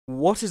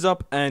What is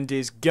up and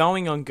is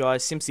going on,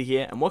 guys? Simpzy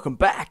here, and welcome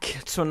back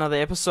to another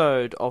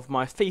episode of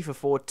my FIFA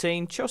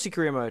 14 Chelsea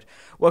career mode.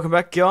 Welcome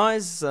back,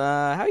 guys.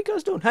 How you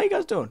guys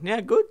doing? Yeah,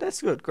 good? That's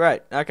good.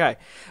 Great. Okay.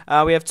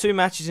 We have two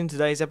matches in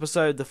today's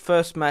episode. The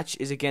first match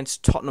is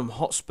against Tottenham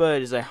Hotspur.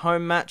 It is a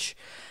home match.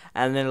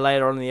 And then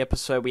later on in the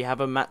episode, we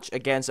have a match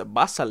against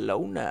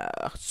Barcelona.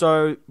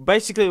 So,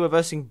 basically, we're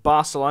versing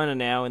Barcelona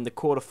now in the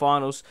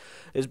quarterfinals.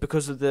 Is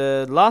because of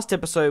the last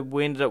episode,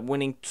 we ended up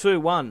winning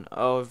 2-1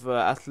 of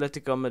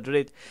Atletico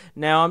Madrid.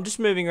 Now, I'm just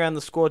moving around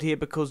the squad here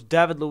because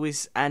David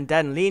Luiz and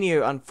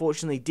Danlino,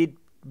 unfortunately, did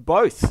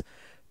both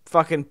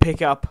fucking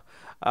pick up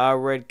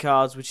red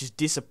cards, which is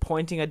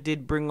disappointing. I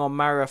did bring on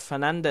Mario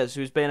Fernandes,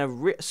 who's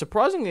been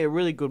surprisingly a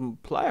really good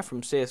player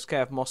from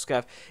CSKA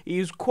Moscow. He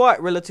was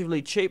quite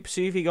relatively cheap, so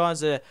if you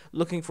guys are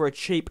looking for a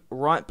cheap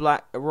right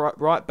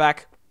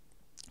back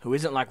who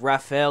isn't like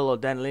Rafael or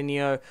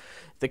Danlino,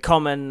 the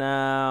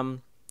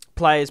common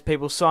players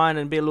people sign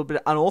and be a little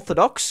bit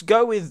unorthodox,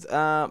 go with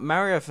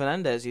Mario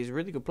Fernandes. He's a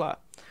really good player.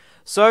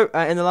 So,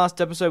 in the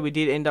last episode, we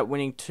did end up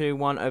winning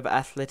 2-1 over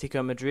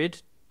Atletico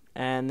Madrid.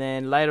 And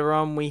then later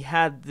on, we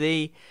had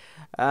the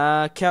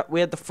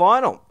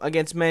final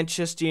against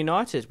Manchester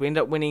United. We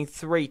ended up winning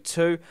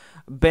 3-2.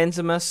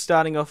 Benzema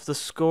starting off the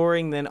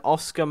scoring. Then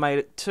Oscar made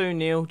it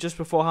 2-0 just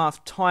before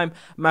half time.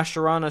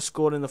 Mascherano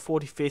scored in the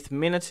 45th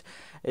minute,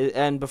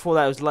 and before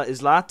that was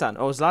Zlatan.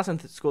 Oh,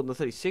 Zlatan scored in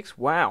the 36th.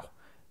 Wow,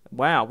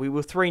 we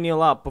were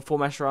 3-0 up before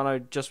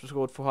Mascherano just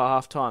scored for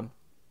half time,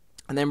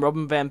 and then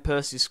Robin van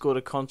Persie scored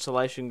a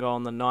consolation goal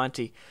in the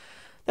 90th.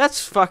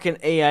 That's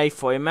fucking EA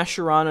for you.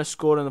 Mascherano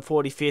scored in the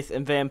 45th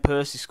and Van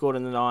Persie scored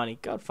in the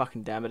 90th. God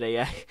fucking damn it,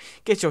 EA.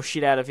 Get your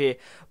shit out of here.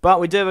 But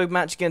we do have a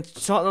match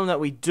against Tottenham that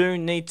we do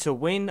need to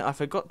win. I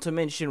forgot to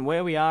mention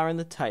where we are in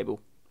the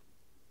table.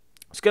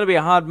 It's going to be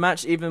a hard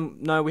match,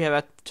 even though we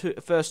have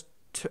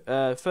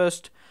our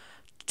first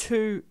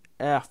team?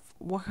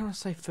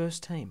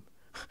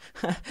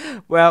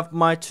 Well,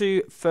 my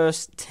two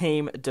first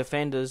team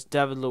defenders,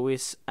 David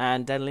Luiz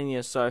and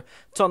Danlino. So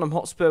Tottenham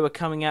Hotspur were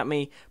coming at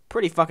me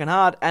pretty fucking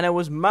hard, and it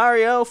was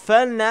Mario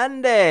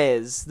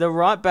Fernandes, the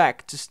right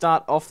back, to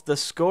start off the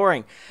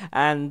scoring.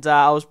 And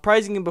I was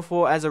praising him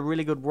before as a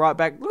really good right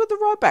back. Look at the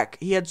right back.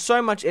 He had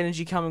so much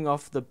energy coming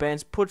off the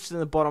bench, puts it in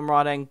the bottom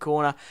right hand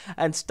corner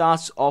and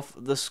starts off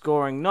the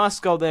scoring. Nice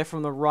goal there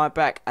from the right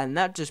back, and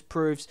that just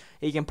proves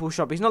he can push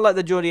up. He's not like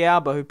the Jordi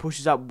Alba who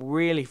pushes up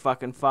really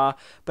fucking far,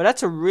 but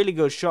that's a really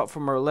good shot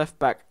from a left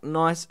back.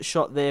 Nice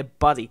shot there,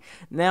 buddy.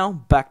 Now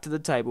back to the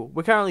table.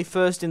 We're currently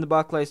first in the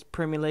Barclays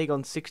Premier League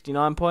on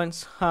 69 points.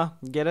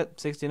 Get it?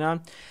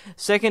 69.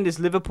 Second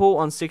is Liverpool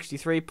on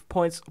 63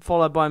 points,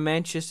 followed by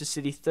Manchester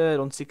City third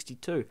on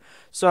 62.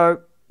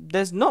 So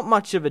there's not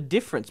much of a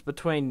difference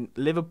between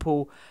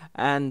Liverpool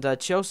and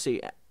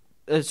Liverpool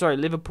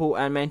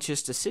and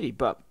Manchester City,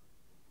 but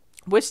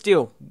we're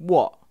still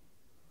what?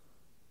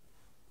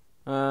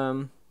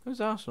 Who's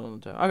Arsenal on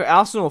the table? Okay,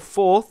 Arsenal are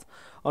fourth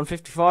on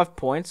 55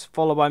 points,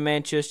 followed by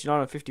Manchester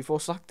United on 54.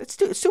 So it's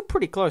still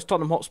pretty close.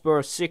 Tottenham Hotspur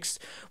are 6th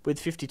with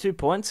 52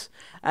 points,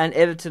 and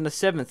Everton are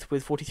 7th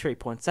with 43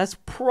 points. That's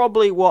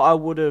probably what I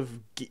would have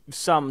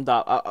summed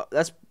up.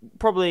 That's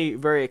probably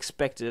very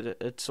expected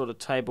sort of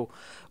table.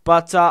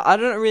 But I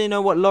don't really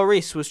know what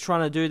Lloris was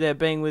trying to do there,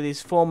 being with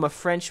his former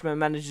Frenchman,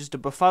 manages to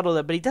befuddle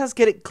there. But he does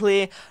get it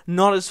clear,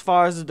 not as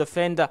far as the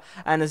defender.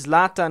 And as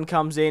Zlatan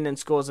comes in and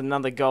scores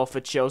another goal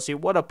for Chelsea,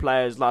 what a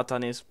player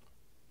Zlatan is.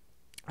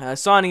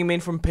 Signing him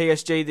in from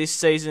PSG this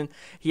season,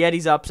 he had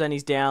his ups and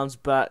his downs,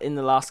 but in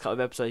the last couple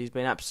of episodes, he's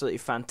been absolutely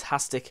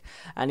fantastic,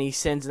 and he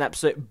sends an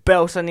absolute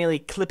belter, nearly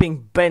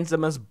clipping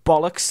Benzema's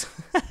bollocks.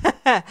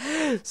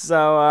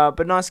 So,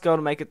 but nice goal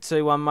to make it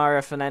 2-1.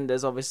 Mario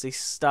Fernandes obviously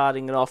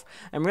starting it off,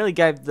 and really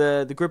gave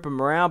the group a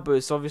morale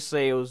boost.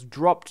 Obviously, it was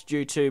dropped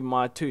due to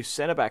my two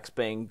centre-backs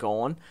being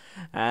gone,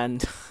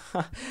 and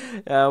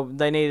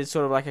they needed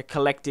sort of like a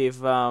collective,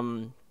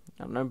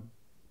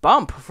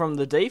 bump from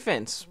the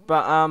defense.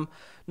 But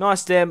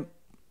nice there.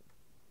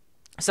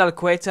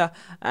 Salaqueta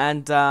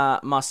and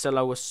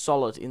Marcelo were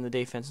solid in the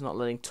defense, not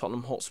letting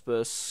Tottenham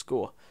Hotspur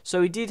score.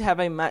 So we did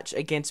have a match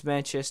against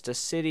Manchester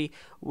City.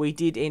 We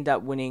did end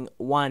up winning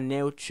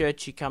 1-0.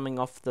 Churchy coming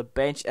off the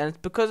bench, and it's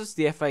because it's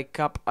the FA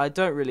Cup, I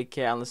don't really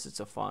care unless it's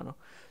a final.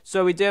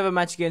 So we do have a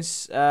match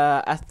against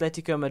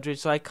Atletico Madrid.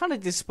 So I kind of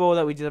did spoil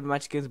that we did have a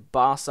match against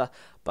Barca.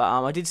 But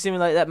I did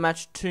simulate that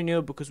match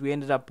 2-0 because we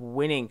ended up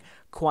winning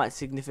quite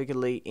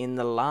significantly in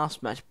the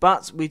last match.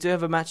 But we do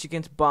have a match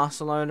against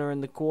Barcelona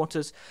in the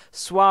quarters.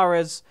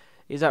 Suarez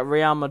is at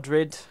Real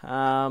Madrid.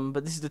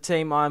 But this is the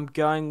team I'm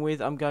going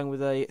with. I'm going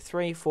with a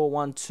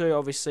 3-4-1-2.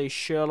 Obviously,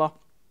 Schürrle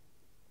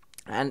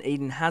and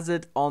Eden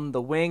Hazard on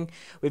the wing.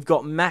 We've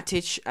got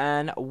Matic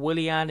and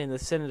Willian in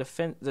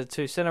the the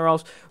two centre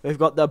roles. We've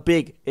got the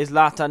big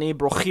Zlatan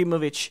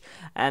Ibrahimovic,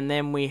 and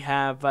then we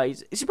have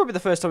this is probably the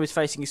first time he's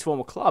facing his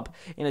former club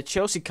in a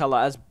Chelsea colour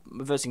as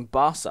versing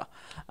Barca.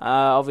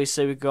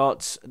 Obviously we've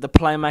got the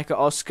playmaker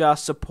Oscar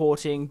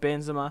supporting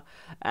Benzema,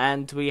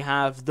 and we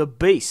have the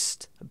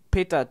beast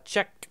Peter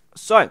Cech.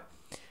 So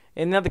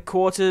In the other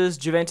quarters,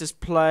 Juventus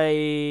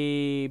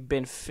play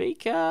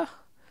Benfica.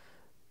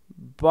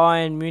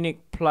 Bayern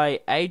Munich play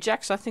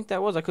Ajax, I think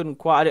that was. I couldn't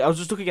quite. I was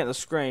just looking at the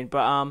screen,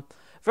 but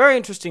very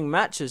interesting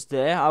matches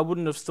there. I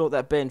wouldn't have thought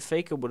that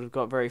Benfica would have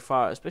got very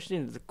far, especially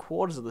into the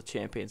quarters of the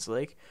Champions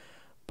League.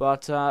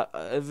 But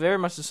very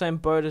much the same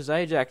boat as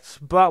Ajax.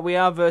 But we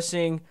are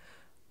versing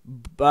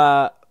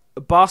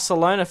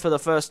Barcelona for the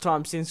first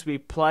time since we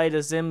played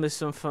as them. There's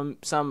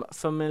some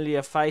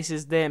familiar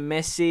faces there.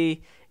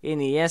 Messi,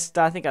 Iniesta.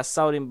 I think I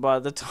sold him by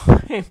the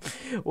time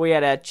we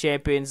had our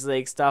Champions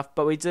League stuff.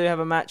 But we do have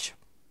a match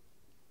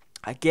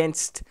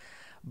against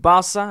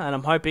Barca, and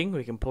I'm hoping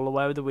we can pull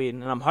away with the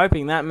win. And I'm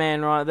hoping that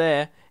man right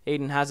there,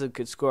 Eden Hazard,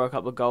 could score a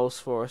couple of goals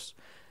for us.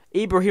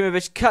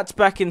 Ibrahimovic cuts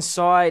back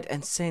inside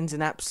and sends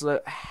an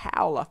absolute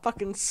howler.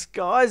 Fucking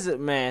skies it,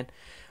 man.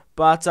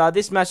 But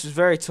this match was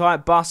very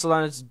tight.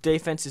 Barcelona's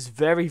defense is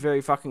very,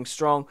 very fucking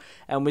strong.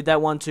 And with that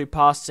 1-2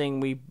 passing,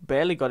 we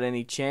barely got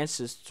any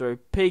chances through.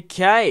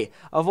 PK,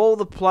 of all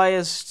the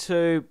players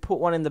to put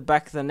one in the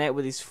back of the net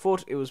with his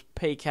foot, it was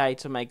PK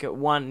to make it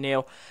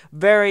 1-0.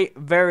 Very,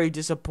 very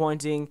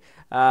disappointing.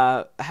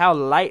 How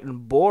late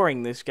and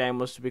boring this game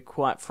was, to be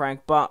quite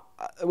frank. But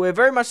we're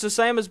very much the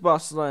same as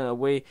Barcelona.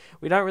 We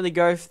don't really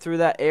go through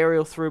that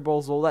aerial through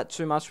balls all that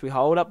too much. We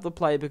hold up the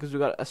play because we've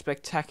got a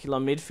spectacular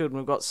midfield and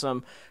we've got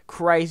some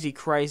crazy,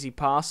 crazy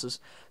passes.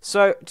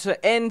 So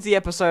to end the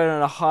episode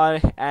on a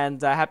high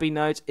and happy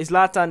note,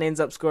 Zlatan ends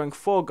up scoring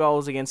 4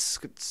 goals against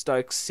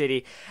Stoke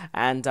City,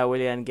 and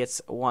Willian gets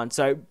 1.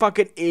 So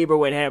fucking Ibra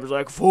went ham. Was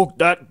like, fuck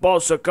that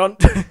boss, a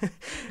cunt.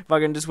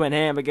 Fucking just went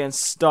ham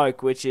against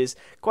Stoke, which is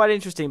quite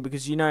interesting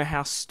because you know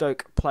how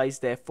Stoke plays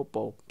their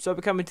football. So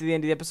we're coming to the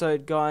end of the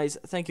episode, guys.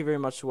 Thank you very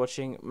much for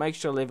watching. Make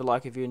sure to leave a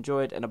like if you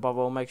enjoyed, and above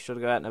all, make sure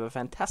to go out and have a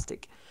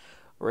fantastic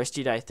rest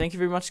of your day. Thank you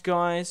very much,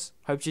 guys.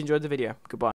 Hope you enjoyed the video. Goodbye.